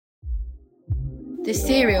The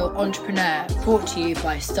Serial Entrepreneur, brought to you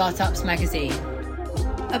by Startups Magazine.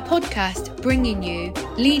 A podcast bringing you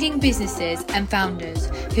leading businesses and founders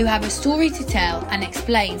who have a story to tell and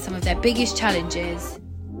explain some of their biggest challenges.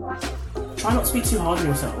 Try not to be too hard on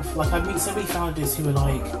yourself. Like, I meet so many founders who are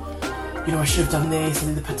like, I should have done this, and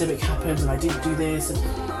then the pandemic happened and I didn't do this,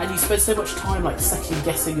 and you spend so much time like second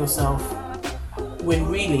guessing yourself when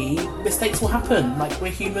really mistakes will happen. Like,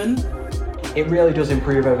 we're human. It really does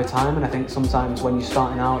improve over time, and I think sometimes when you're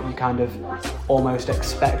starting out, you kind of almost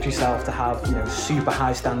expect yourself to have, super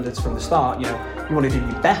high standards from the start. You want to do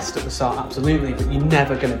your best at the start, absolutely, but you're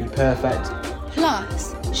never going to be perfect.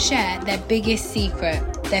 Plus, share their biggest secret,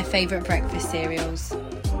 their favourite breakfast cereals.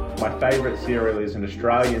 My favourite cereal is an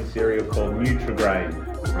Australian cereal called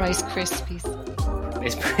Nutrigrain. Rice Krispies.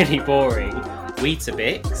 It's pretty boring.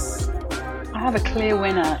 Weetabix. I have a clear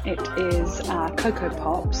winner. It is Cocoa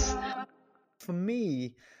Pops. For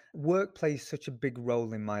me, work plays such a big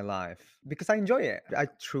role in my life because I enjoy it. I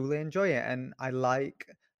truly enjoy it, and I like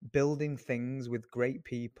building things with great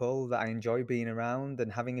people that I enjoy being around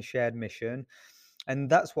and having a shared mission. And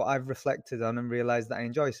that's what I've reflected on and realized that I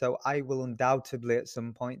enjoy. So I will undoubtedly at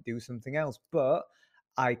some point do something else, but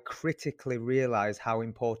I critically realize how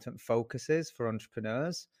important focus is for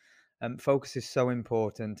entrepreneurs. Focus is so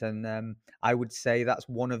important, and I would say that's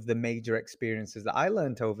one of the major experiences that I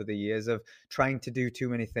learned over the years of trying to do too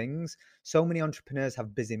many things. So many entrepreneurs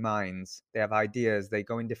have busy minds. They have ideas, they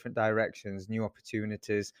go in different directions, new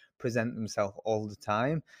opportunities present themselves all the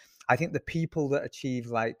time. I think the people that achieve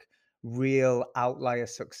like real outlier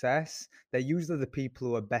success, they're usually the people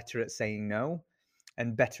who are better at saying no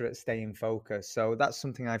and better at staying focused. So that's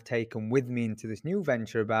something I've taken with me into this new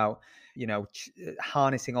venture about,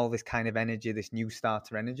 harnessing all this kind of energy, this new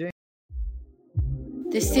starter energy.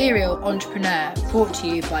 The Serial Entrepreneur, brought to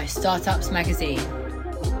you by Startups Magazine.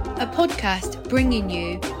 A podcast bringing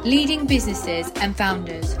you leading businesses and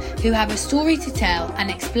founders who have a story to tell and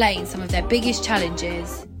explain some of their biggest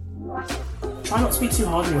challenges. Try not to be too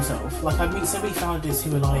hard on yourself. Like, I meet so many founders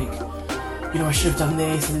who are like, I should have done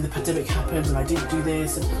this, and then the pandemic happened and I didn't do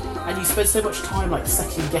this, and you spend so much time like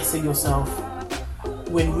second guessing yourself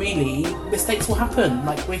when really mistakes will happen.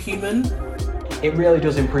 Like, we're human. It really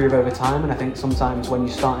does improve over time, and I think sometimes when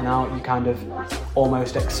you're starting out, you kind of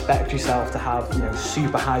almost expect yourself to have,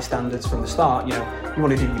 super high standards from the start. You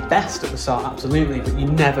want to do your best at the start, absolutely, but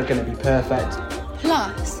you're never going to be perfect.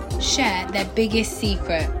 Plus, share their biggest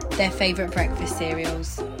secret, their favourite breakfast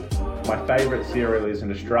cereals. My favourite cereal is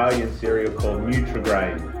an Australian cereal called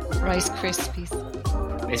Nutrigrain. Rice Krispies.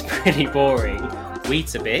 It's pretty boring.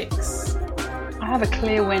 Weetabix. I have a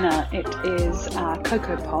clear winner. It is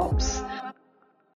Cocoa Pops.